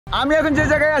আমি এখন যে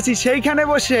জায়গায় আছি সেইখানে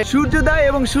বসে সূর্যোদয়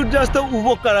এবং সূর্যাস্ত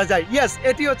উপভোগ করা যায়। ইয়েস,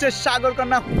 এটি হচ্ছে সাগর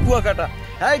কন্যা Kuakata.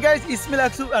 Hi guys, it's me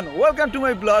লাক্সু and welcome to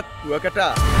my blog Kuakata.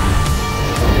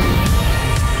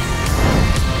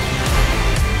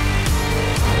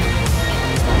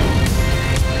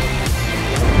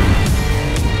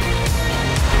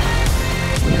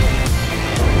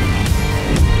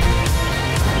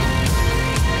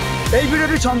 এই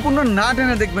ভিডিওটি সম্পূর্ণ না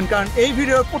টেনে দেখবেন, কারণ এই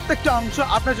ভিডিওর প্রত্যেকটা অংশ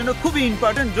আপনার জন্য খুবই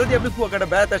ইম্পর্টেন্ট যদি আপনি কুয়াকাটা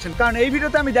বেড়াতে আসেন। কারণ এই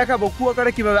ভিডিওতে আমি দেখাবো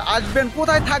কুয়াকাটা কিভাবে আসবেন,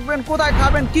 কোথায় থাকবেন, কোথায়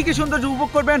খাবেন, কি কি সৌন্দর্য উপভোগ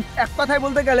করবেন। এক কথায়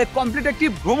বলতে গেলে কমপ্লিট একটি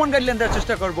ভ্রমণ গাইডলাইন দেওয়ার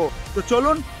চেষ্টা করব। তো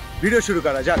চলুন ভিডিও শুরু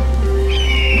করা যাক।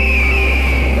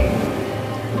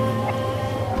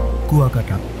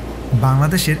 কুয়াকাটা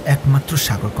বাংলাদেশের একমাত্র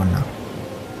সাগর কন্যা,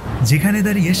 যেখানে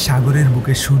দাঁড়িয়ে সাগরের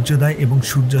বুকে সূর্যোদয় এবং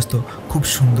সূর্যাস্ত খুব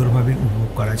সুন্দরভাবে উপভোগ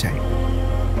করা যায়।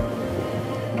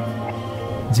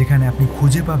 যেখানে আপনি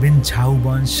খুঁজে পাবেন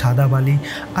ঝাউবন, সাদা বালি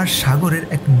আর সাগরের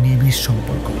এক নিবিড়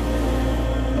সম্পর্ক।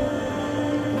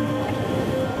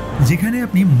 যেখানে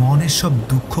আপনি মনের সব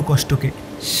দুঃখ কষ্টকে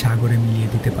সাগরে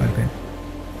মিলিয়ে দিতে পারবেন।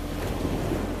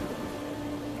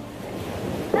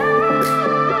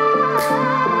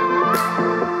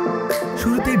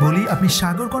 শুরুতেই বলি, আপনি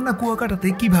সাগরকন্যা কুয়াকাটাতে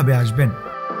কিভাবে আসবেন।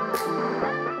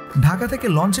 ঢাকা থেকে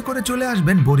লঞ্চে করে চলে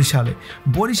আসবেন বরিশালে।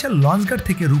 বরিশাল লঞ্চঘাট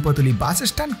থেকে রূপাতলী বাস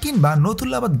স্ট্যান্ড কিংবা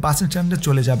নতুল্লাবাদ বাস স্ট্যান্ডে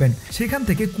চলে যাবেন। সেখান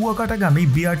থেকে কুয়াকাটাগামী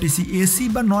বিআরটিসি এসি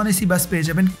বা নন এসি বাস পেয়ে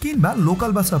যাবেন, কিংবা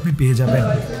লোকাল বাসও আপনি পেয়ে যাবেন।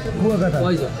 কুয়াকাটা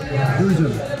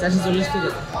দুইজন 440 টাকা।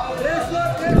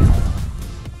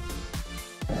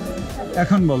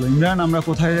 এখন বলো ইমরান, আমরা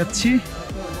কোথায় যাচ্ছি?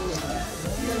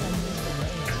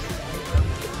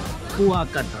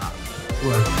 কুয়াকাটা।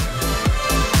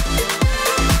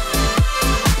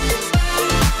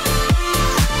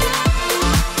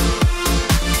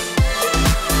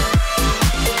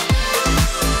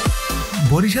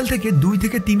 বরিশাল থেকে 2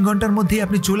 থেকে 3 ঘন্টার মধ্যেই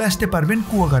আপনি চলে আসতে পারবেন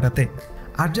কুয়াকাটাতে।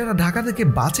 আর যারা ঢাকা থেকে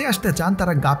বাসে আসতে চান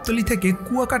তারা গাবতলী থেকে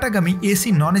কুয়াকাটাগামী এসি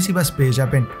নন এসি বাস পেয়ে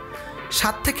যাবেন।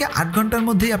 7 থেকে 8 ঘন্টার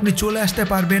মধ্যেই আপনি চলে আসতে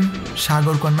পারবেন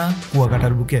সাগরকন্যা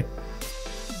কুয়াকাটার বুকে।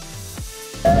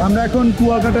 আমরা এখন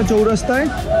কুয়াকাটা চৌরাস্তায়,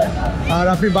 আর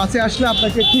আপনি বাসে আসলে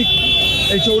আপনাকে ঠিক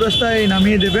এই চৌরাস্তায়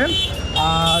নামিয়ে দেবে।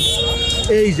 আর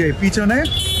এই যে পিছনে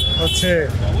হচ্ছে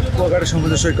কুয়াকাটা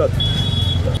সমুদ্র সৈকত।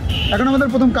 এখন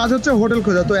আমাদের প্রথম কাজ হচ্ছে হোটেল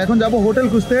খোঁজা। তো এখন যাব হোটেল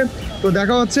খুঁজতে। তো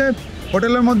দেখা হচ্ছে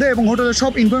হোটেলের মধ্যে, এবং হোটেলের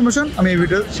সব ইনফরমেশন আমি এই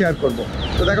ভিডিও শেয়ার করব।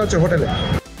 তো দেখা হচ্ছে হোটেলে।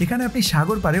 এখানে আপনি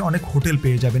সাগর পাড়ে অনেক হোটেল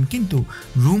পেয়ে যাবেন, কিন্তু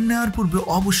রুম নেওয়ার পূর্বে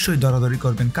অবশ্যই দরাদরি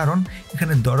করবেন, কারণ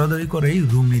এখানে দরাদরি করেই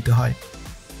রুম নিতে হয়।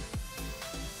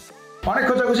 অনেক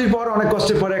খোঁজাখুঁজির পর, অনেক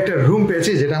কষ্টের পরে একটা রুম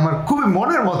পেয়েছি, যেটা আমার খুবই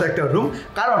মনের মতো একটা রুম।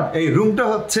 কারণ এই রুমটা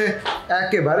হচ্ছে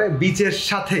একেবারে বিচের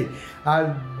সাথেই। আর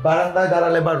বারান্দায়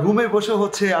দাঁড়ালে বা রুমে বসে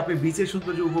হচ্ছে আপনি বিচের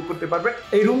সৌন্দর্য উপভোগ করতে পারবেন।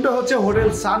 এই রুমটা হচ্ছে হোটেল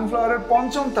সানফ্লাওয়ারের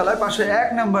 5ম তলায় 501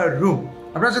 নম্বর রুম।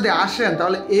 আপনারা যদি আসেন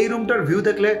তাহলে এই রুমটার ভিউ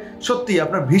দেখলে সত্যি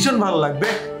আপনার ভীষণ ভালো লাগবে।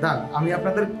 দাঁড়ান, আমি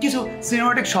আপনাদের কিছু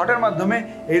সিনেমাটিক শটের মাধ্যমে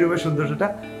এই রুমের সৌন্দর্যটা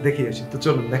দেখিয়েছি। তো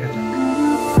চলুন দেখা যাক।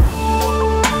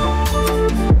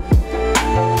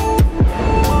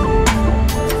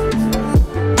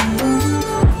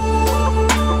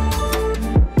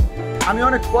 আমি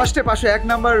অনেক কষ্টে 501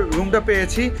 নম্বর রুমটা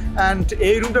পেয়েছি। অ্যান্ড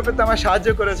এই রুমটা পেতে আমার সাহায্য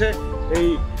করেছে এই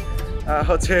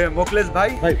হচ্ছে মোকলেশ ভাই।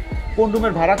 ভাই, কোন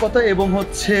রুমের ভাড়া কত এবং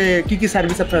হচ্ছে কি কি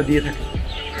সার্ভিস আপনারা দিয়ে থাকেন?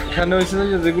 এখানে হয়েছে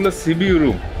যে যেগুলো সিবিইউ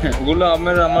রুম, ওগুলো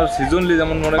আমার সিজনলি,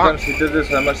 যেমন মনে করেন শীতের যে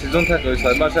 6 মাস সিজন থাকে, ওই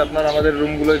 6 মাসে আপনার আমাদের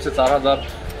রুমগুলো হচ্ছে 4000,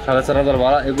 4500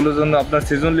 ভাড়া। এগুলোর জন্য আপনার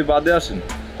সিজনলি বাদে আসেন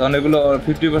তখন এগুলো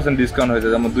 50% ডিসকাউন্ট হয়ে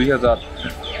যায়, যেমন 2000,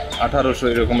 1800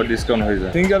 এরকমের ডিসকাউন্ট হয়ে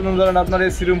যায়। সিঙ্গেল রুম ধরেন আপনার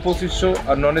এসি রুম 2500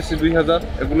 আর নন এসি 2000।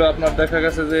 এগুলো আপনার দেখা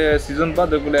গেছে যে সিজন বাদ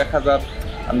এগুলো 1000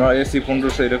 আর নন এসি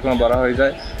 1500 এরকম বাড়া হয়ে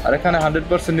যায়। আর এখানে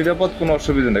 100% নিরাপদ, কোনো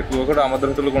অসুবিধা নেই। কুয়াকাটা আমাদের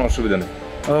হোটেলে কোনো অসুবিধা নেই।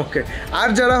 ওকে, আর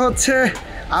যারা হচ্ছে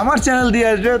আমার চ্যানেল দিয়ে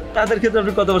আসবে তাদের ক্ষেত্রে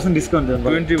আপনি কত % ডিসকাউন্ট দেবেন?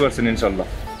 20% ইনশাল্লাহ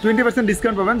 20%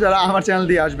 ডিসকাউন্ট পাবেন যারা আমার চ্যানেল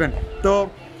দিয়ে আসবেন। তো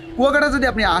কুয়াকাটা যদি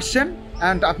আপনি আসেন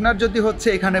অ্যান্ড আপনার যদি হচ্ছে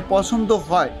এখানে পছন্দ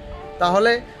হয়,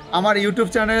 তাহলে আমার ইউটিউব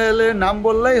চ্যানেলের নাম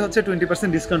বললেই হচ্ছে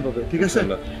 20% ডিসকাউন্ট পাবে। ঠিক আছে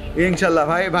ইনশাল্লাহ।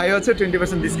 ভাই হচ্ছে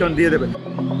 20% ডিসকাউন্ট দিয়ে দেবেন।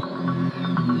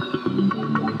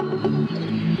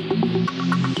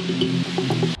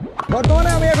 বর্তমানে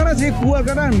আমি এখন আছি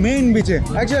কুয়াকাটার মেইন বিচে।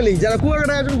 অ্যাকচুয়ালি যারা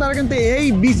কুয়াকাটায় আসবেন তারা কিন্তু এই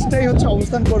বিচটাই হচ্ছে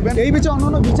অবস্থান করবেন। এই বিচে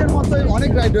অন্যান্য বিচের মতো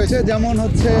অনেক রাইড রয়েছে, যেমন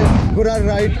হচ্ছে ঘোড়ার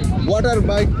রাইড, ওয়াটার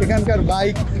বাইক, এখানকার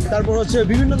বাইক, তারপর হচ্ছে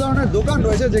বিভিন্ন ধরনের দোকান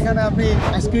রয়েছে যেখানে আপনি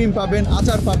আইসক্রিম পাবেন,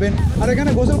 আচার পাবেন। আর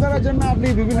এখানে গোসল করার জন্য আপনি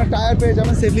বিভিন্ন টায়ার পেয়ে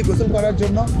যাবেন সেফলি গোসল করার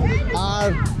জন্য। আর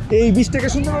এই বিচটাকে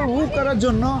সুন্দরভাবে উপভোগ করার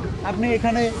জন্য আপনি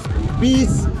এখানে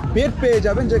বিচ বেড পেয়ে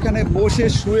যাবেন, যেখানে বসে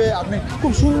শুয়ে আপনি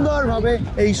খুব সুন্দরভাবে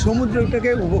এই সমুদ্রটাকে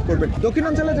উপভোগ করবেন।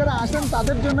 দক্ষিণাঞ্চলে যারা আসেন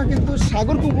তাদের জন্য কিন্তু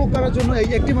সাগরকে উপভোগ করার জন্য এই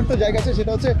একটি মাত্র জায়গা আছে,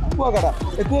 সেটা হচ্ছে কুয়াকাটা।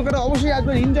 এই কুয়াকাটা অবশ্যই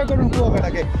আসবেন, এনজয় করুন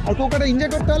কুয়াকাটাকে। আর কুয়াকাটা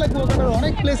এনজয় করতে হলে কুয়াকাটার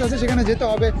অনেক প্লেস আছে, সেখানে যেতে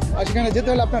হবে। আর সেখানে যেতে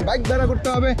হলে আপনার বাইক ভাড়া করতে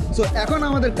হবে। সো এখন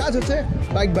আমাদের কাজ হচ্ছে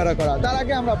বাইক ভাড়া করা। তার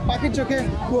আগে আমরা পাখির চোখে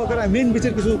কুয়াকাটা মেইন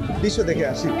বিচের কিছু দৃশ্য দেখে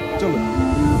আসি, চলুন।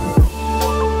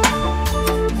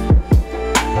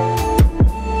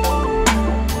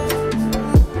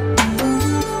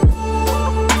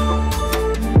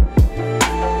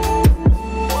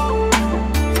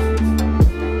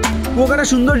 কুয়াকাটা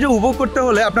সৌন্দর্য উপভোগ করতে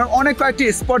হলে আপনার অনেক কয়েকটি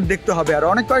স্পট দেখতে হবে, আর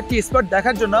অনেক কয়েকটি স্পট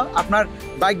দেখার জন্য আপনার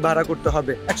বাইক ভাড়া করতে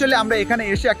হবে। অ্যাকচুয়ালি আমরা এখানে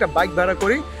এসে একটা বাইক ভাড়া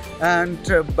করি, অ্যান্ড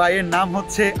বাইয়ের নাম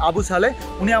হচ্ছে আবু সালে।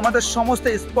 উনি আমাদের সমস্ত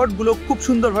স্পটগুলো খুব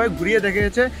সুন্দরভাবে ঘুরিয়ে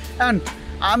দেখিয়েছে, অ্যান্ড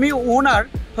আমি ওনার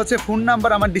হচ্ছে ফোন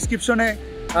নাম্বার আমার ডিসক্রিপশনে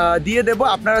দিয়ে দেবো,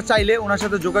 আপনারা চাইলে ওনার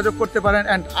সাথে যোগাযোগ করতে পারেন।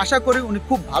 অ্যান্ড আশা করি উনি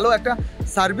খুব ভালো একটা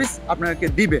সার্ভিস আপনাকে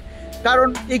দিবে, কারণ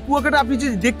এই কুয়াকাটা আপনি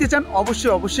যদি দেখতে চান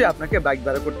অবশ্যই আপনাকে বাইক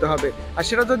ভাড়া করতে হবে। আর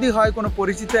সেটা যদি হয় কোনো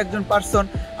পরিচিত একজন পার্সন,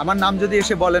 আমার নাম যদি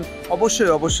এসে বলেন,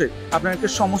 অবশ্যই আপনাকে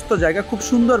সমস্ত জায়গা খুব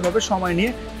সুন্দরভাবে সময়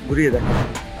নিয়ে ঘুরিয়ে দেখাবে।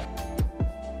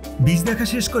 বিচ দেখা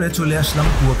শেষ করে চলে আসলাম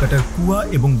কুয়াকাটার কুয়া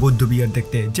এবং বৌদ্ধ বিহার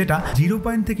দেখতে, যেটা 0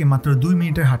 পয়েন্ট থেকে মাত্র 2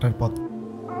 মিনিটের হাঁটার পথ।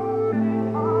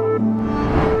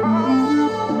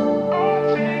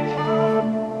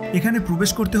 এখানে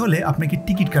প্রবেশ করতে হলে আপনাকে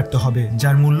টিকিট কাটতে হবে,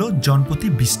 যার মূল্য জনপ্রতি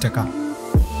 20 টাকা।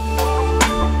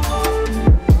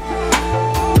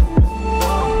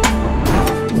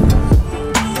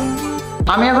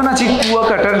 আমি এখন আছি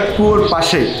কুয়াকাটার কুয়োর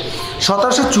পাশে।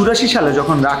 1784 সালে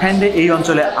যখন রাখাইনরা এই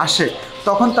অঞ্চলে আসে,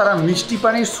 তখন তারা মিষ্টি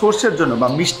পানির সোর্সের জন্য বা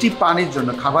মিষ্টি পানির জন্য,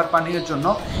 খাবার পানীয়ের জন্য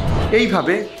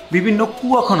এইভাবে বিভিন্ন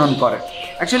কুয়া খনন করে।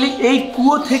 অ্যাকচুয়ালি এই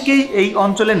কুয়ো থেকেই এই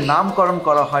অঞ্চলের নামকরণ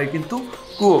করা হয় কিন্তু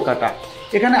কুয়াকাটা।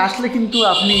 এখানে আসলে কিন্তু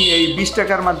আপনি এই 20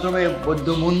 টাকার মাধ্যমে বৌদ্ধ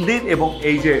মন্দির এবং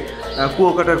এই যে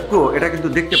কুয়াকাটার কুয়ো, এটা কিন্তু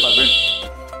দেখতে পাবেন।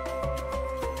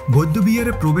 বৌদ্ধ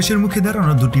বিহারে প্রবেশের মুখে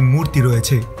দাঁড়ানো দুটি মূর্তি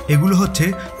রয়েছে। এগুলো হচ্ছে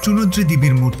চুনদ্রী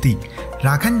দেবীর মূর্তি।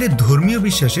 রাখাইনদের ধর্মীয়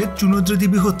বিশ্বাসে চুনদ্রী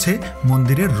দেবী হচ্ছে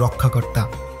মন্দিরের রক্ষাকর্তা।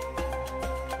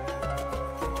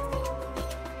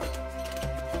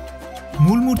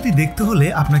 মূল মূর্তি দেখতে হলে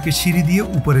আপনাকে সিঁড়ি দিয়ে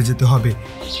উপরে যেতে হবে।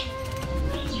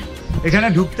 এখানে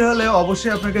ঢুকতে হলে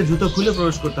অবশ্যই আপনাকে জুতো খুলে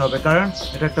প্রবেশ করতে হবে, কারণ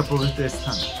এটা একটা পবিত্র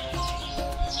স্থান।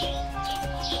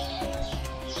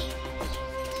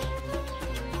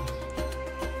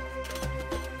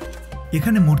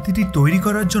 এখানে মূর্তিটি তৈরি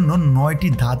করার জন্য 9টি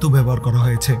ধাতু ব্যবহার করা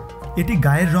হয়েছে। এটি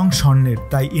গায়ের রং স্বর্ণের,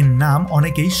 তাই এর নাম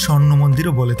অনেকেই স্বর্ণ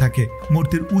মন্দিরও বলে থাকে।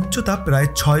 মূর্তির উচ্চতা প্রায়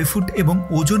 6 ফুট এবং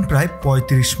ওজন প্রায়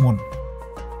 35 মণ।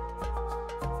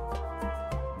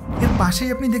 এর পাশেই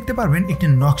আপনি দেখতে পারবেন একটি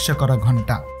নকশা করা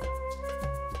ঘণ্টা।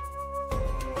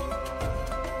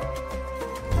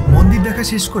 মন্দির দেখা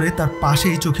শেষ করে তার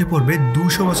পাশেই চোখে পড়বে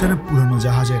 200 বছরের পুরনো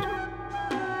জাহাজের।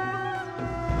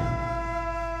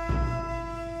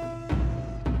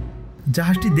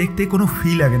 জাহাজটি দেখতে কোনো ফি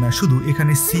লাগে না, শুধু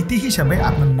এখানে স্মৃতি হিসাবে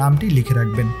আপনার নামটি লিখে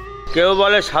রাখবেন। কেউ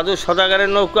বলে সাধু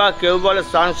সদাগরের নৌকা, কেউ বলে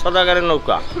চাঁদ সদাগরের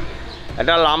নৌকা।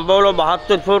 এটা লম্বা হলো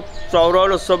 72 ফুট, চওড়া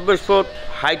হলো 24 ফুট,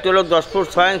 হাইট হলো 10 ফুট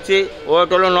 6 ইঞ্চি, ওয়েট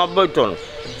হলো 90 টন।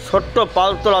 ছোট্ট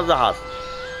পালতোলা জাহাজ।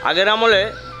 আগের আমলে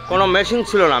কোনো মেশিন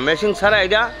ছিল না, মেশিন ছাড়া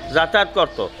এটা যাতায়াত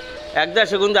করতো। এক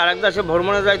দেশে কিন্তু আরেক দেশে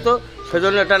ভ্রমণে যাইতো,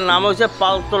 সেজন্য এটার নাম হয়েছে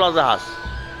পালতোলা জাহাজ।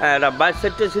 হ্যাঁ, এটা 22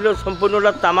 সাইডে ছিল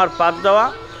সম্পূর্ণটা তামার পাত দেওয়া।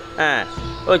 হ্যাঁ,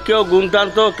 ওই কেউ গুণ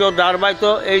টানতো, কেউ দাঁড় বাইতো,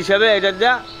 এই হিসাবে এটা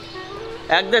দেওয়া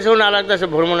এক দেশে আর এক দেশে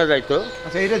ভ্রমণে যাইতো।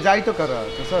 আচ্ছা, এটা যাইতো কারা?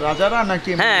 রাজারা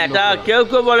নাকি? হ্যাঁ, এটা কেউ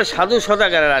কেউ বলে সাধু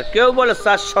সদাগরের, আর কেউ বলে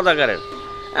চাষ সদাগরের।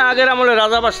 আগের আমলে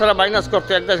রাজা বাদশারা বাইনাস করতো,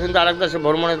 এক দেশ কিন্তু আরেক দেশে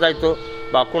ভ্রমণে যাইতো,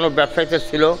 বা কোনো ব্যবসায়ীতে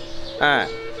ছিল। হ্যাঁ,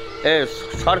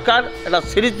 সরকার এটা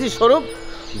স্মৃতিস্বরূপ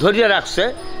ধরিয়ে রাখছে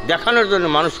দেখানোর জন্য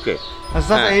মানুষকে।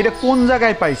 আচ্ছা, এটা কোন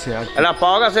জায়গায় পাইছে? এটা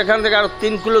পাওয়া গেছে এখান থেকে আরো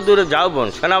 3 কিলো দূরে যাওবন,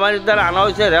 সেনাবাহিনীর দ্বারা আনা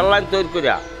হয়েছে রেল লাইন তৈরি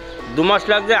করিয়া। 2 মাস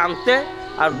লাগছে আনতে,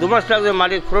 আর 2 মাস লাগছে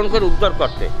মাটির খনন করে উদ্ধার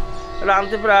করতে। এটা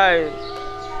আনতে প্রায়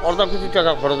 1.5 কোটি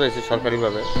টাকা খরচ হয়েছে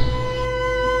সরকারিভাবে।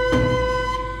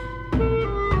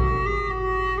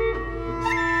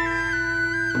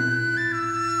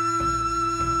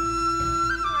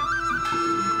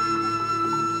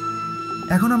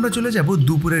 এখন আমরা চলে যাব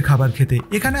দুপুরের খাবার খেতে।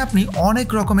 এখানে আপনি অনেক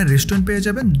রকমের রেস্টুরেন্ট পেয়ে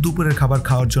যাবেন দুপুরের খাবার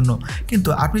খাওয়ার জন্য, কিন্তু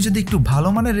আপনি যদি একটু ভালো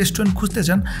মানের রেস্টুরেন্ট খুঁজতে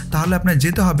চান তাহলে আপনার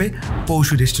যেতে হবে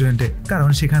পৌষু রেস্টুরেন্টে, কারণ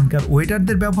সেখানকার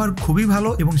ওয়েটারদের ব্যবহার খুবই ভালো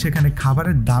এবং সেখানে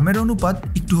খাবারের দামের অনুপাত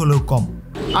একটু হলেও কম।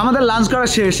 আমাদের লাঞ্চ করা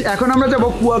শেষ, এখন আমরা যাব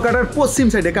কুয়াকাটার পশ্চিম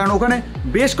সাইডে, কারণ ওখানে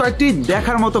বেশ কয়েকটি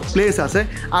দেখার মতো প্লেস আছে।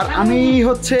 আর আমি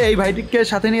হচ্ছে এই ভাইটিকে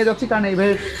সাথে নিয়ে যাচ্ছি, কারণ এই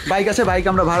ভাইয়ের বাইক আছে, বাইক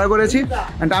আমরা ভাড়া করেছি।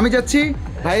 অ্যান্ড আমি যাচ্ছি,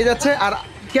 ভাই যাচ্ছে, আর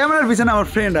ক্যামেরার পিছনে আমার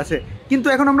ফ্রেন্ড আছে। কিন্তু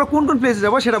এখন আমরা কোন কোন প্লেসে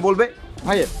যাবো সেটা বলবে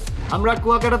ভাইয়া। আমরা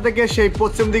কুয়াকাটা থেকে সেই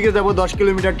পশ্চিম দিকে যাব 10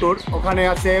 কিলোমিটার ট্যুর। ওখানে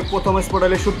আছে প্রথম স্পট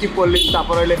হলে শুটকি পল্লী,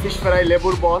 তারপরে হলে ফিশ ফ্রাই,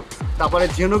 লেবুর বল, তারপরে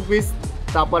ঝিনুক বিচ,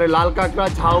 তারপরে লাল কাঁকড়া,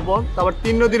 ঝাউ বল, তারপর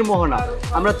 3 নদীর মোহনা।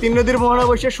 আমরা 3 নদীর মোহনা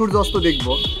বসে সূর্যাস্ত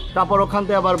দেখবো, তারপর ওখান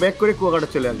থেকে আবার ব্যাক করে কুয়াকাটা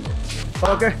চলে আসবো।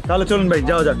 ওকে, তাহলে চলুন ভাই,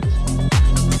 যাওয়া যাক।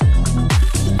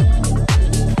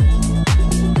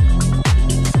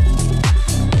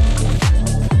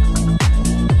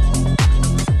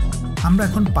 আমরা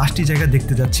এখন 5টি জায়গা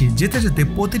দেখতে যাচ্ছি। যেতে যেতে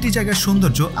প্রতিটি জায়গার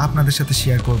সৌন্দর্য আপনাদের সাথে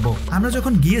শেয়ার করব। আমরা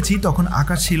যখন গিয়েছি তখন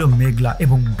আকাশ ছিল মেঘলা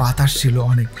এবং বাতাস ছিল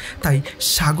অনেক, তাই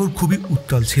সাগর খুবই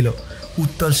উত্তাল ছিল।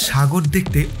 উত্তাল সাগর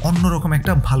দেখতে অন্যরকম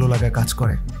একটা ভালো লাগা কাজ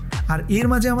করে। আর এর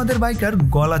মাঝে আমাদের বাইকার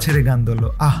গলা ছেড়ে গান ধরলো।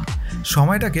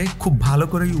 সময়টাকে খুব ভালো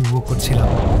করেই উপভোগ করছিলাম।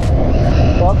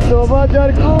 কক্সবাজার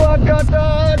কুয়াকাটা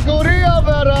ঘুরিয়া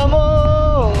বেড়ামো,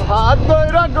 হাত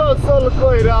ধইরা গোসল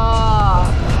কইরা,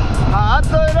 হাত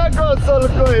ধইরা গোসল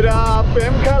কইরা,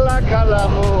 প্রেম খেলা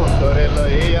খেলামো তোরে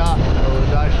লইয়া,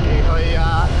 উদাসী হইয়া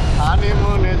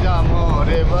হানিমুনে যামো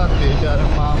রে ভাতিজার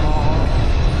মামো।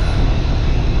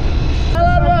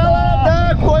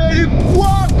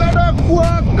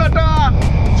 কুয়াকাটা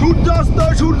সূর্যাস্ত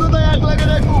সূর্যোদয় এক লাগে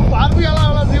দেখু, পারবি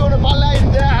আলাদা জীবনে পালাই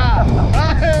দেখা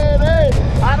রে,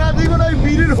 আরা জীবনে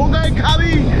বীরের হোগাই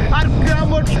খাবি আর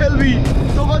গ্রামট খেলবি,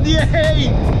 তোকে দিয়ে এই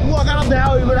কুয়াকাটা দেখা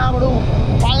হইবে আমার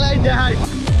পালাই দেখাই।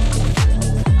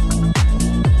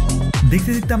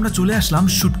 দেখতে দেখতে আমরা চলে আসলাম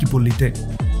শুটকি পল্লীতে।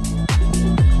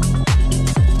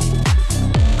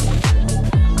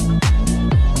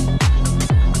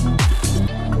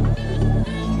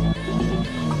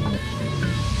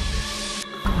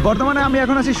 বর্তমানে আমি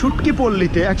এখন আছি শুটকি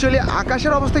পল্লীতে। অ্যাকচুয়ালি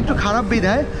আকাশের অবস্থা একটু খারাপ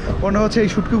বিধায় মনে হচ্ছে এই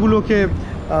শুটকিগুলোকে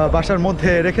বাসার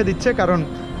মধ্যে রেখে দিচ্ছে, কারণ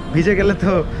ভিজে গেলে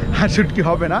তো আর শুটকি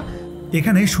হবে না।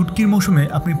 এখানে শুটকির মৌসুমে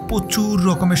আপনি প্রচুর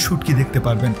রকমের শুটকি দেখতে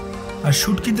পারবেন, আর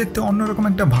শুটকি দেখতে অন্যরকম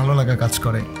একটা ভালো লাগা কাজ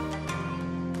করে।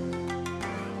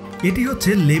 এটি হচ্ছে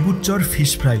লেবুর চর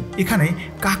ফিশ ফ্রাই। এখানে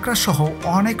কাঁকড়া সহ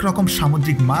অনেক রকম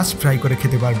সামুদ্রিক মাছ ফ্রাই করে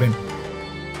খেতে পারবেন।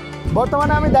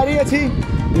 বর্তমানে আমি দাঁড়িয়ে আছি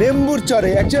লেম্বুর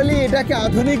চরে। অ্যাকচুয়ালি এটাকে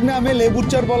আধুনিক নামে লেবুর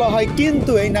চর বলা হয়,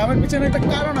 কিন্তু এই নামের পিছনে একটা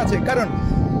কারণ আছে। কারণ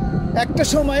একটা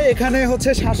সময় এখানে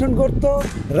হচ্ছে শাসন করত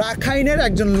রাখাইনের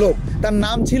একজন লোক, তার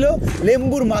নাম ছিল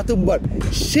লেম্বুর মাতুব্বর।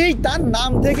 সেই তার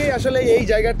নাম থেকেই আসলে এই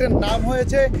জায়গাটার নাম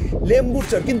হয়েছে লেম্বুর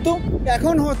চর। কিন্তু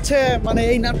এখন হচ্ছে মানে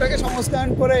এই নামটাকে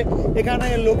সংস্করণ করে এখানে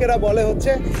লোকেরা বলে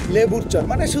হচ্ছে লেবুর চর,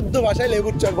 মানে শুদ্ধ ভাষায়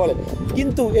লেবুর চর বলে।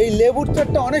 কিন্তু এই লেবুর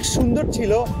চরটা অনেক সুন্দর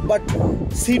ছিল, বাট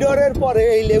সিডরের পরে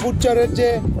এই লেবুর চরের যে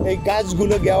এই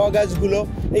গাছগুলো, গেওয়া গাছগুলো,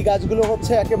 এই গাছগুলো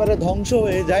হচ্ছে একেবারে ধ্বংস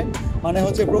হয়ে যায়। মানে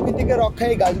হচ্ছে প্রকৃতিকে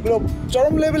রক্ষায় এই গাছগুলো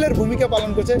চরম লেভেলের ভূমিকা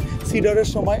পালন করছে সিডরের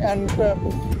সময়। অ্যান্ড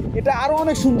এটা আরও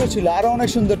অনেক সুন্দর ছিল, আরও অনেক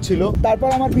সুন্দর ছিল। তারপর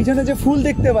আমার পিছনে যে ফুল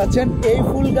দেখতে পাচ্ছেন, এই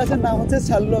ফুল গাছের নাম হচ্ছে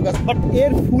শালুয়া গাছ। বাট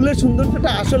এর ফুলের সৌন্দর্যটা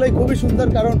আসলেই খুবই সুন্দর,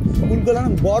 কারণ ফুলগুলো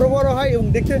বড় বড় হয় এবং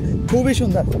দেখতে খুবই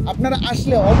সুন্দর। আপনারা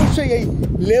আসলে অবশ্যই এই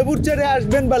লেবুর চরে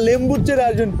আসবেন বা লেম্বুর চরে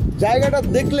আসবেন। জায়গাটা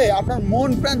দেখলে আপনার মন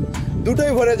প্রাণ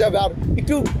দুটোই ভরে যাবে। আর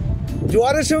একটু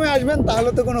জোয়ারের সময় আসবেন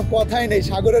তাহলে তো কোনো কথাই নেই।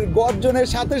 সাগরের গর্জনের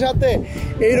সাথে সাথে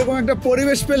এইরকম একটা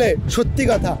পরিবেশ পেলে সত্যি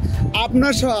কথা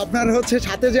আপনার সহ আপনার হচ্ছে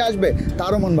সাথে যে আসবে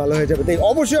তারও মন ভালো হয়ে যাবে। তাই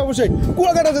অবশ্যই অবশ্যই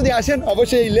কুয়াকাটা যদি আসেন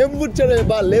অবশ্যই এই লেম্বুর চরে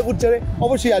বা লেবুর চরে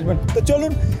অবশ্যই আসবেন। তো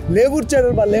চলুন লেবুর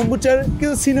চরের বা লেম্বুর চরের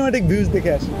কিছু সিনেমাটিক ভিউজ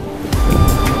দেখে আসি।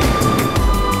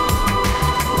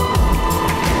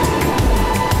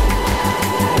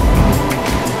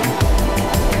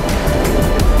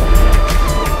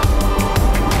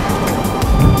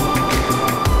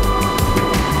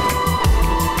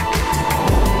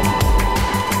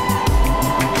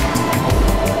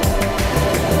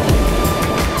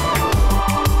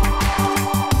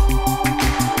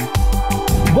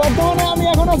 বর্তমানে আমি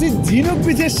এখন আছি ঝিনুক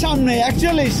বিচের সামনে।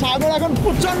 অ্যাকচুয়ালি সাগর এখন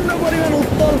প্রচন্ড পরিমাণ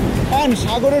উত্তাল অ্যান্ড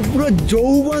সাগরের পুরো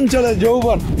যৌবন চলে,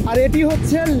 যৌবন। আর এটি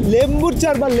হচ্ছে লেম্বুর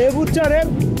চর বা লেবুর চরের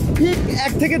ঠিক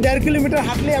 1 থেকে 1.5 কিলোমিটার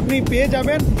হাঁটলে আপনি পেয়ে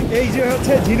যাবেন এই যে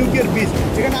হচ্ছে ঝিনুকের বীজ।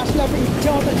 এখানে আসলে আপনি ইচ্ছা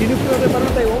মতো ঝিনুক করতে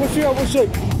পারবেন। তাই অবশ্যই অবশ্যই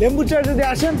লেম্বুর চরে যদি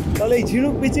আসেন তাহলে এই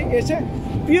ঝিনুক বিচে এসে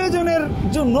প্রিয়জনের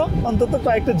জন্য অন্তত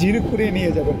কয়েকটা ঝিনুক কুড়িয়ে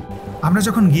নিয়ে যাবেন। আমরা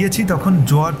যখন গিয়েছি তখন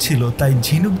জোয়ার ছিল, তাই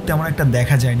ঝিনুক তেমন একটা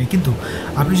দেখা যায়নি। কিন্তু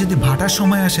আপনি যদি ভাটার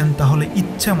সময় আসেন তাহলে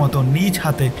ইচ্ছা মতো নিজ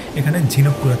হাতে এখানে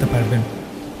ঝিনুক কুড়াতে পারবেন।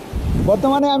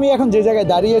 বর্তমানে আমি এখন যে জায়গায়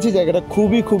দাঁড়িয়ে আছি জায়গাটা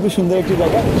খুবই সুন্দর একটি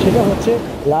জায়গা, সেটা হচ্ছে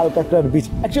লাল কাঁকড়ার বীচ।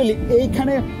 অ্যাকচুয়ালি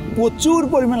এইখানে প্রচুর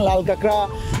পরিমাণ লাল কাঁকড়া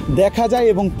দেখা যায়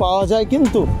এবং পাওয়া যায়,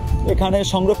 কিন্তু এখানে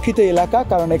সংরক্ষিত এলাকা,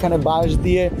 কারণ এখানে বাঁশ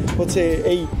দিয়ে হচ্ছে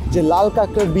এই যে লাল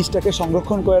কাঁকড়ার বীজটাকে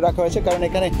সংরক্ষণ করে রাখা হয়েছে, কারণ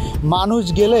এখানে মানুষ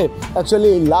গেলে অ্যাকচুয়ালি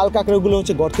এই লাল কাঁকড়াগুলো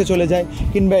হচ্ছে গর্তে চলে যায়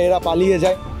কিংবা এরা পালিয়ে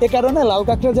যায়। এ কারণে লাল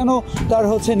কাঁকড়া যেন তার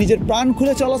হচ্ছে নিজের প্রাণ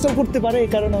খুলে চলাচল করতে পারে, এই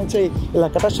কারণে হচ্ছে এই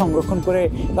এলাকাটা সংরক্ষণ করে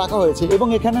রাখা হয়েছে। এবং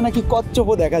এখানে নাকি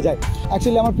কচ্ছপও দেখা যায়।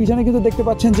 অ্যাকচুয়ালি আমার পিছনে কিন্তু দেখতে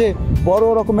পাচ্ছেন যে বড়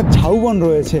রকমের ঝাউবন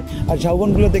রয়েছে, আর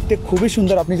ঝাউবনগুলো দেখতে খুবই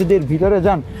সুন্দর। আপনি যদি এর ভিতরে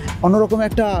যান অন্যরকম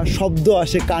একটা শব্দ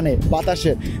আসে কানে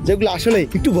বাতাসের, যেগুলো আসলে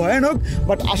একটু ভয়ানক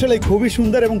বাট আসলে খুবই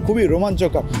সুন্দর এবং খুবই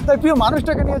রোমাঞ্চকর। তাই প্রিয়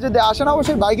মানুষটাকে নিয়ে যদি আসেন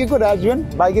অবশ্যই বাইকে করে আসবেন,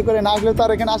 বাইকে করে না আসলে তো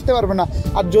আর এখানে আসতে পারবেন না।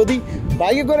 আর যদি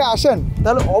বাইকে করে আসেন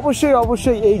তাহলে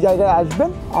অবশ্যই এই জায়গায় আসবেন।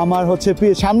 আমার হচ্ছে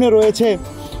সামনে রয়েছে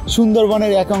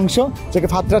সুন্দরবনের এক অংশ, যাকে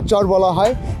ফাত্রার চর বলা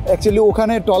হয়। অ্যাকচুয়ালি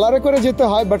ওখানে ট্রলারে করে যেতে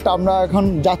হয়, বাট আমরা এখন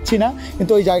যাচ্ছি না।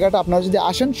 কিন্তু ওই জায়গাটা আপনারা যদি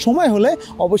আসেন সময় হলে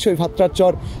অবশ্যই ফাত্রার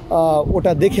চর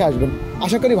ওটা দেখে আসবেন,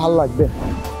 আশা করি ভালো লাগবে।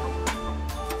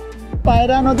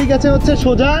 পায়রা নদী গেছে হচ্ছে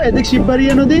সোজা, এদিক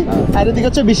শিববাড়িয়া নদী, আর এদিক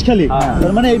হচ্ছে বিষখালী।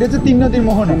 তার মানে এটা হচ্ছে 3 নদীর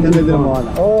মোহনা।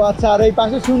 ও আচ্ছা, আর এই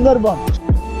পাশে সুন্দরবন।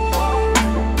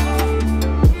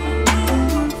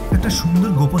 একটা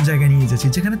সুন্দর গোপন জায়গায় নিয়ে যাচ্ছি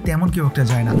যেখানে তেমন কেউ একটা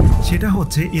যায় না, সেটা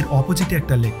হচ্ছে এর অপোজিটে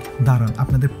একটা লেক। দাঁড়ান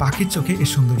আপনাদের পাখির চোখে এর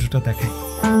সৌন্দর্যটা দেখায়।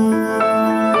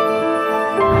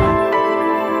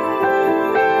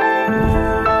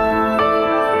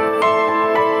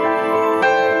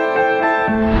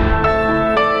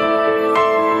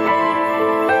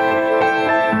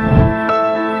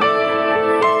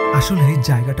 আসলে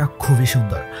জায়গাটা খুবই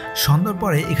সুন্দর। সন্ধ্যার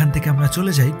পরে এখান থেকে আমরা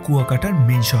চলে যাই কুয়াকাটার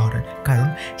মেইন শহরে, কারণ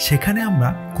সেখানে আমরা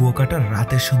কুয়াকাটার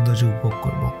রাতের সৌন্দর্য উপভোগ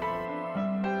করব।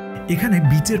 এখানে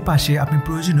বিচের পাশে আপনি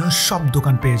প্রয়োজনীয় সব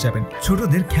দোকান পেয়ে যাবেন।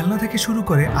 ছোটদের খেলনা থেকে শুরু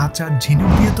করে আচার, ঝিনুক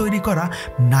দিয়ে তৈরি করা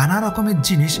নানা রকমের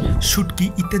জিনিস, শুটকি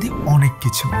ইত্যাদি অনেক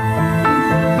কিছু।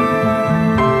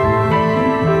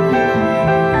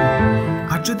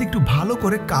 যদি একটু ভালো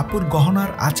করে কাপড়,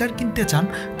 গহনার আচার কিনতে চান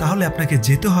তাহলে আপনাকে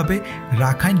যেতে হবে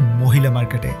রাখাইন মহিলা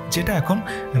মার্কেটে, যেটা এখন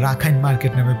রাখাইন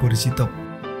মার্কেট নামে পরিচিত।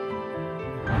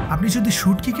 আপনি যদি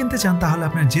শুটকি কিনতে চান তাহলে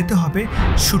আপনার যেতে হবে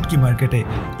শুটকি মার্কেটে।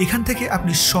 এখান থেকে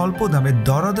আপনি স্বল্প দামে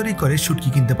দরাদরি করে শুটকি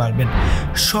কিনতে পারবেন।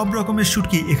 সব রকমের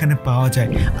শুটকি এখানে পাওয়া যায়,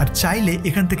 আর চাইলে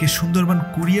এখান থেকে সুন্দরবন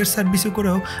কুরিয়ার সার্ভিসও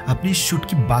করেও আপনি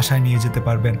শুটকি বাসায় নিয়ে যেতে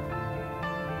পারবেন।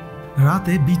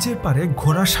 রাতে বিচের পাড়ে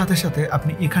ঘোরার সাথে সাথে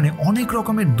আপনি এখানে অনেক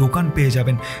রকমের দোকান পেয়ে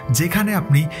যাবেন, যেখানে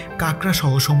আপনি কাঁকড়া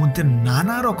সহ সমুদ্রের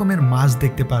নানা রকমের মাছ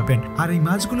দেখতে পারবেন। আর এই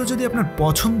মাছগুলো যদি আপনার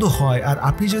পছন্দ হয় আর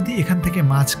আপনি যদি এখান থেকে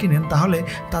মাছ কিনেন তাহলে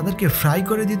তাদেরকে ফ্রাই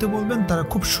করে দিতে বলবেন, তারা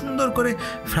খুব সুন্দর করে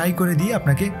ফ্রাই করে দিয়ে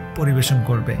আপনাকে পরিবেশন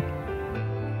করবে।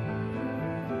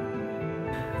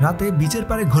 রাতে বিচের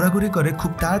পাড়ে ঘোরাঘুরি করে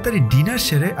খুব তাড়াতাড়ি ডিনার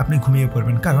সেরে আপনি ঘুমিয়ে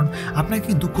পড়বেন, কারণ আপনাকে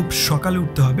কিন্তু খুব সকালে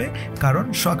উঠতে হবে, কারণ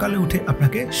সকালে উঠে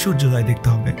আপনাকে সূর্যোদয় দেখতে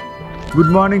হবে। Good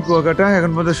morning Kuakata.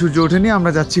 এখন পর্যন্ত সূর্য ওঠেনি,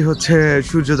 আমরা যাচ্ছি হচ্ছে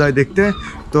সূর্যোদয় দেখতে।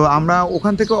 তো আমরা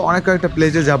ওখান থেকে অনেক কয়েকটা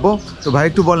প্লেসে যাব। তো ভাই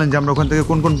একটু বলেন যে আমরা ওখান থেকে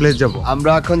কোন কোন প্লেস যাব?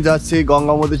 আমরা এখন যাচ্ছি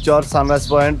গঙ্গামতি চর, সানরাইজ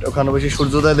পয়েন্ট, ওখানে বসে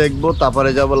সূর্যোদয় দেখবো। তারপরে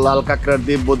যাব লাল কাঁকড়ার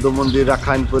দ্বীপ, বৌদ্ধ মন্দির,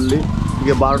 রাখাইন পল্লী।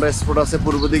 12টা স্পট আছে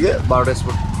পূর্ব দিকে, 12টা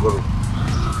স্পট করবো।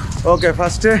 ওকে,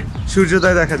 ফার্স্টে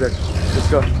সূর্যোদয় দেখা যাক। Let's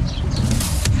go.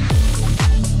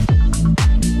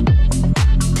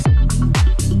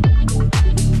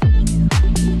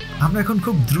 আমরা এখন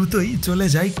খুব দ্রুতই চলে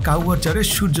যাই কাউয়ার চরে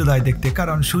সূর্যোদয় দেখতে,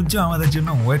 কারণ সূর্য আমাদের জন্য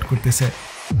ওয়েট করতেছে।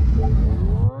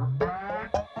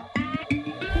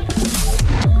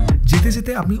 যেতে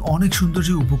যেতে আপনি অনেক সৌন্দর্য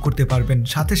উপভোগ করতে পারবেন,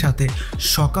 সাথে সাথে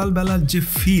সকালবেলার যে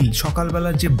ফিল,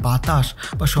 সকালবেলার যে বাতাস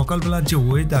বা সকালবেলার যে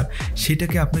ওয়েদার,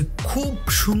 সেটাকে আপনি খুব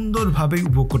সুন্দরভাবে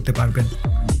উপভোগ করতে পারবেন।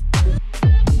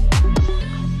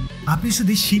 আপনি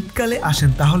যদি শীতকালে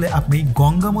আসেন তাহলে আপনি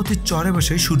গঙ্গামতির চরে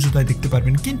বসে সূর্যোদয় দেখতে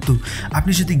পারবেন, কিন্তু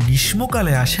আপনি যদি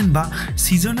গ্রীষ্মকালে আসেন বা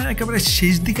সিজনের একেবারে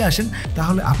শেষ দিকে আসেন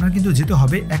তাহলে আপনার কিন্তু যেতে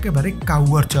হবে একেবারে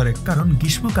কাউয়ার চরে, কারণ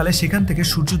গ্রীষ্মকালে সেখান থেকে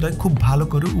সূর্যোদয় খুব ভালো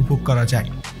করে উপভোগ করা যায়।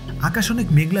 আকাশ অনেক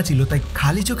মেঘলা ছিল, তাই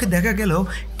খালি চোখে দেখা গেলেও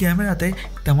ক্যামেরাতে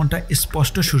তেমনটা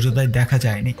স্পষ্ট সূর্যোদয় দেখা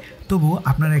যায়নি। তবুও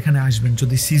আপনারা এখানে আসবেন,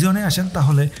 যদি সিজনে আসেন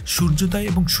তাহলে সূর্যোদয়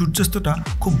এবং সূর্যাস্তটা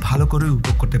খুব ভালো করে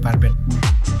উপভোগ করতে পারবেন।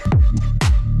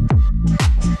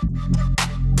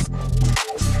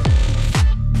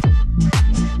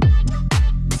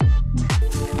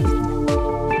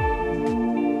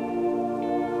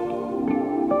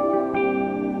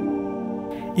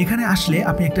 এখানে আসলে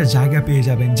আপনি একটা জায়গা পেয়ে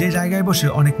যাবেন, যে জায়গায় বসে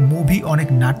অনেক মুভি, অনেক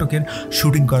নাটকের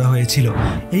শুটিং করা হয়েছিল।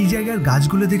 এই জায়গার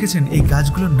গাছগুলো দেখেছেন, এই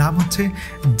গাছগুলোর নাম হচ্ছে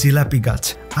জিলাপি গাছ।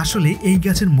 আসলে এই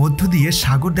গাছের মধ্য দিয়ে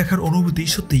সাগর দেখার অনুভূতি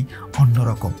সত্যিই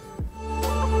অন্যরকম।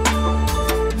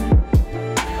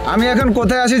 আমি এখন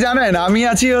কোথায় আছি জানেন? আমি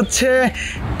আছি হচ্ছে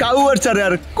কাউয়ার চরে।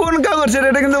 আর কোন কাউয়ার চরে?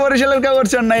 এটা কিন্তু বরিশালের কাউয়ার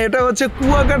চর নাই, এটা হচ্ছে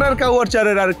কুয়াকাটার কাউয়ার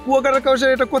চরের। আর কুয়াকাটার কাউয়ার চর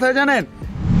এটা কোথায় জানেন?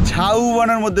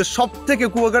 ঝাউবনের মধ্যে সবথেকে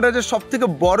কুয়াকাটার যে সবথেকে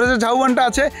বড় যে ঝাউবনটা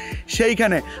আছে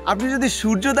সেইখানে। আপনি যদি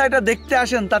সূর্যোদয়টা দেখতে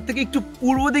আসেন তার থেকে একটু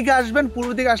পূর্ব দিকে আসবেন, পূর্ব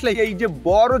দিকে আসলে এই যে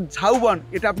বড় ঝাউবন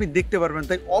এটা আপনি দেখতে পারবেন।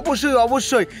 তাই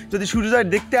অবশ্যই যদি সূর্যোদয়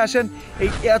দেখতে আসেন এই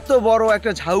এত বড়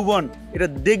একটা ঝাউবন এটা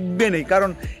দেখবেনই, কারণ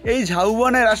এই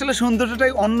ঝাউবনের আসলে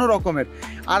সৌন্দর্যটাই অন্য রকমের।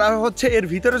 আর হচ্ছে এর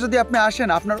ভিতরে যদি আপনি আসেন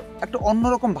আপনার একটা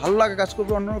অন্যরকম ভালো লাগা কাজ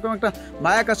করবে, অন্যরকম একটা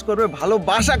মায়া কাজ করবে,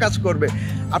 ভালোবাসা কাজ করবে।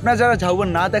 আপনারা যারা ঝাউবন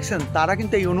না দেখছেন তারা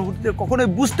কিন্তু এই অনুভূতিতে কখনোই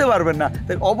বুঝতে পারবেন না।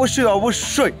 তাই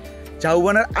অবশ্যই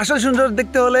ঝাউবনের আসল সৌন্দর্য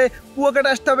দেখতে হলে কুয়াকাটা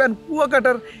আসতে হবে। আর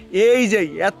কুয়াকাটার এই যে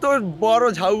এত বড়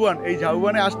ঝাউবন, এই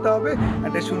ঝাউবনে আসতে হবে,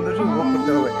 একটা সৌন্দর্য উপভোগ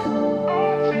করতে হবে।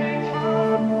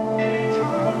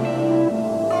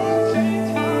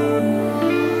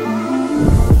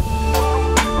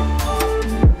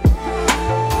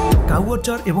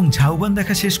 কাউয়াচর এবং ঝাউবন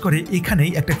দেখা শেষ করে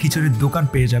এখানেই একটা খিচুড়ির দোকান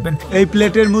পেয়ে যাবেন। এই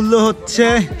প্লেটের মূল্য হচ্ছে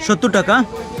 70 টাকা।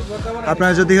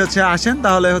 আপনারা যদি আসেন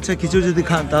তাহলে খিচুড়ি যদি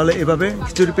খান তাহলে এভাবে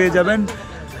খিচুড়ি পেয়ে যাবেন,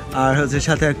 আর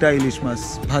সাথে একটা ইলিশ মাছ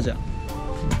ভাজা।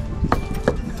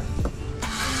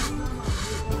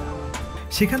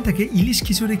 সেখান থেকে ইলিশ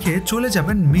খিচুড়ি খেয়ে চলে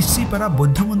যাবেন মিষ্টিপাড়া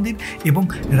বৌদ্ধ মন্দির এবং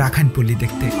রাখাইনপল্লী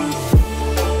দেখতে।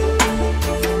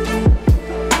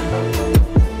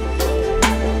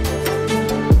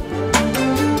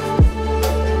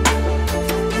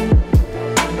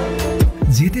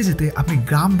 যেতে যেতে আপনি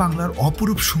গ্রাম বাংলার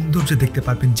অপরূপ সৌন্দর্য দেখতে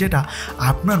পারবেন, যেটা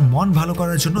আপনার মন ভালো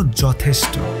করার জন্য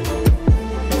যথেষ্ট।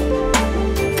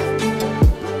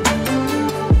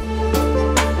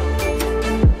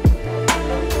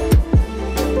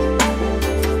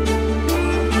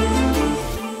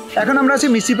 এখন আমরা আছি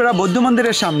মিষ্টিপাড়া বৌদ্ধ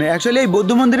মন্দিরের সামনে। অ্যাকচুয়ালি এই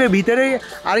বৌদ্ধ মন্দিরের ভিতরে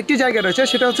আরেকটি জায়গা রয়েছে,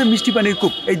 সেটা হচ্ছে মিষ্টি পানির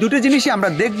কূপ। এই দুটো জিনিসই আমরা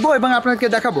দেখবো এবং আপনাকে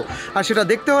দেখাবো। আর সেটা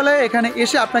দেখতে হলে এখানে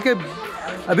এসে আপনাকে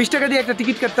 20 টাকা দিয়ে একটা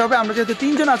টিকিট কাটতে হবে। আমরা যেহেতু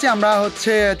 3 জন আছি আমরা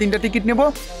 3টা টিকিট নেব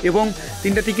এবং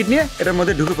 3টা টিকিট নিয়ে এটার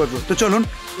মধ্যে ঢুকে পড়বো। তো চলুন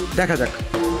দেখা যাক।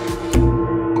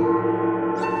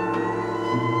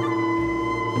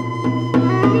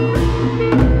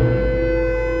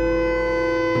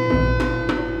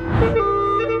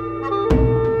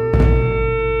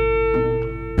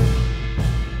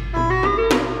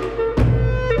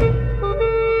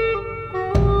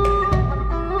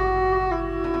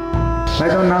 ভাই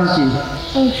তোমার নাম কি?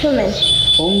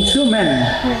 অংশুম্যান।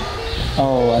 ও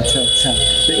আচ্ছা।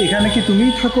 তো এখানে কি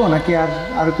তুমিই থাকো নাকি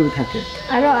আরো কেউ থাকে?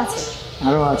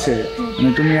 আরো আছে।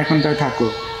 মানে তুমি এখন তাই থাকো,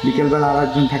 বিকেলবেলা আর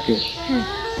একজন থাকে?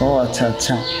 ও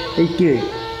আচ্ছা। এই কে?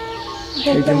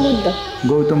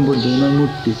 গৌতম বুদ্ধ, ওনার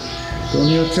মূর্তি। তো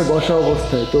উনি বসা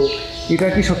অবস্থায়। তো এটা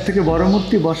কি সব থেকে বড়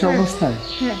মূর্তি বসা অবস্থায়?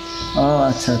 ও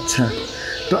আচ্ছা।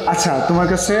 তো আচ্ছা, তোমার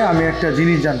কাছে আমি একটা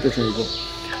জিনিস জানতে চাইবো,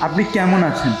 আপনি কেমন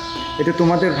আছেন? এটা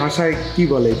তোমাদের ভাষায় কি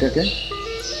বলে এটাকে?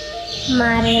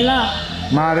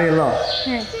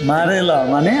 মারেলা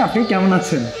মানে আপনি কেমন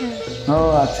আছেন? ও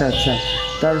আচ্ছা।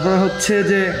 তারপর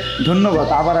যে ধন্যবাদ,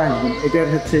 আবার আসবেন, এটার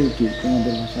কি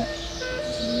তোমাদের ভাষা?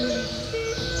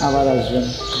 আবার আসবেন।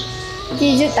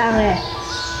 চিজু টাঙে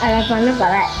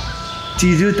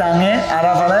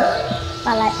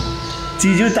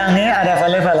আরা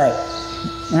ফালে।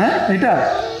 হ্যাঁ, এটা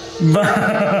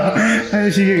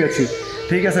শিখে গেছি।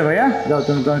 ঠিক আছে ভাইয়া, যাও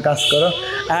তুমি তোমার কাজ করো।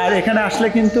 আর এখানে আসলে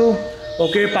কিন্তু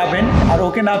ওকে পাবেন, আর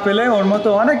ওকে না পেলে ওর মতো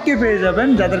অনেককে পেয়ে যাবেন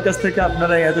যাদের কাছ থেকে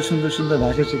আপনারা এত সুন্দর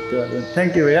ভাষা শিখতে পারবেন।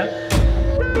 থ্যাংক ইউ ভাইয়া।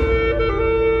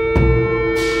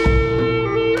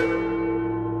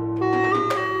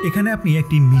 এখানে আপনি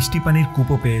একটি মিষ্টি পানির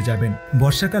কূপও পেয়ে যাবেন।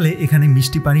 বর্ষাকালে এখানে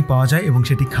মিষ্টি পানি পাওয়া যায় এবং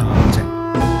সেটি খাওয়া যায়।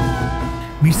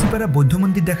 মিষ্টিপাড়া বৌদ্ধ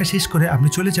মন্দির দেখা শেষ করে আপনি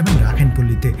চলে যাবেন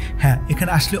রাখাইনপল্লীতে। হ্যাঁ,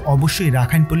 এখানে আসলে অবশ্যই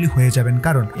রাখাইনপল্লী হয়ে যাবেন,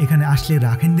 কারণ এখানে আসলে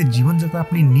রাখাইনদের জীবনযাত্রা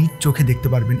আপনি নিজ চোখে দেখতে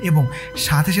পারবেন এবং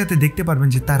সাথে দেখতে পারবেন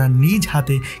যে তারা নিজ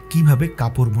হাতে কিভাবে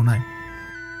কাপড় বোনায়।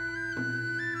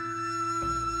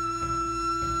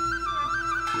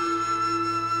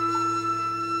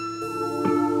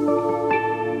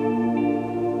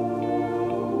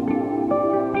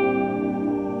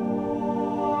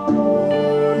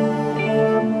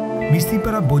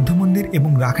 মিষ্টিপাড়া বৌদ্ধ মন্দির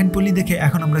এবং রাখাইনপল্লী দেখে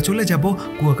এখন আমরা চলে যাব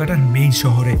কুয়াকাটার মেইন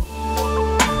শহরে।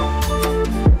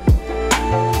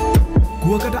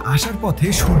 কুয়াকাটা আসার পথে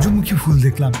সূর্যমুখী ফুল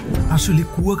দেখলাম। আসলে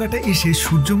কুয়াকাটা এসে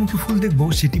সূর্যমুখী ফুল দেখবো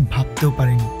সেটি ভাবতেও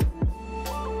পারিনি।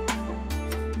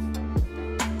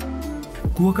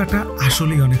 কুয়াকাটা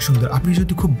আসলেই অনেক সুন্দর। আপনি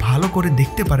যদি খুব ভালো করে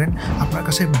দেখতে পারেন আপনার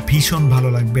কাছে ভীষণ ভালো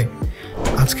লাগবে।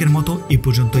 আজকের মতো এ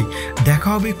পর্যন্তই। দেখা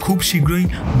হবে খুব শীঘ্রই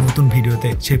নতুন ভিডিওতে।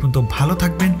 সেই পর্যন্ত ভালো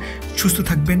থাকবেন, সুস্থ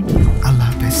থাকবেন। আল্লাহ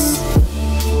হাফেজ।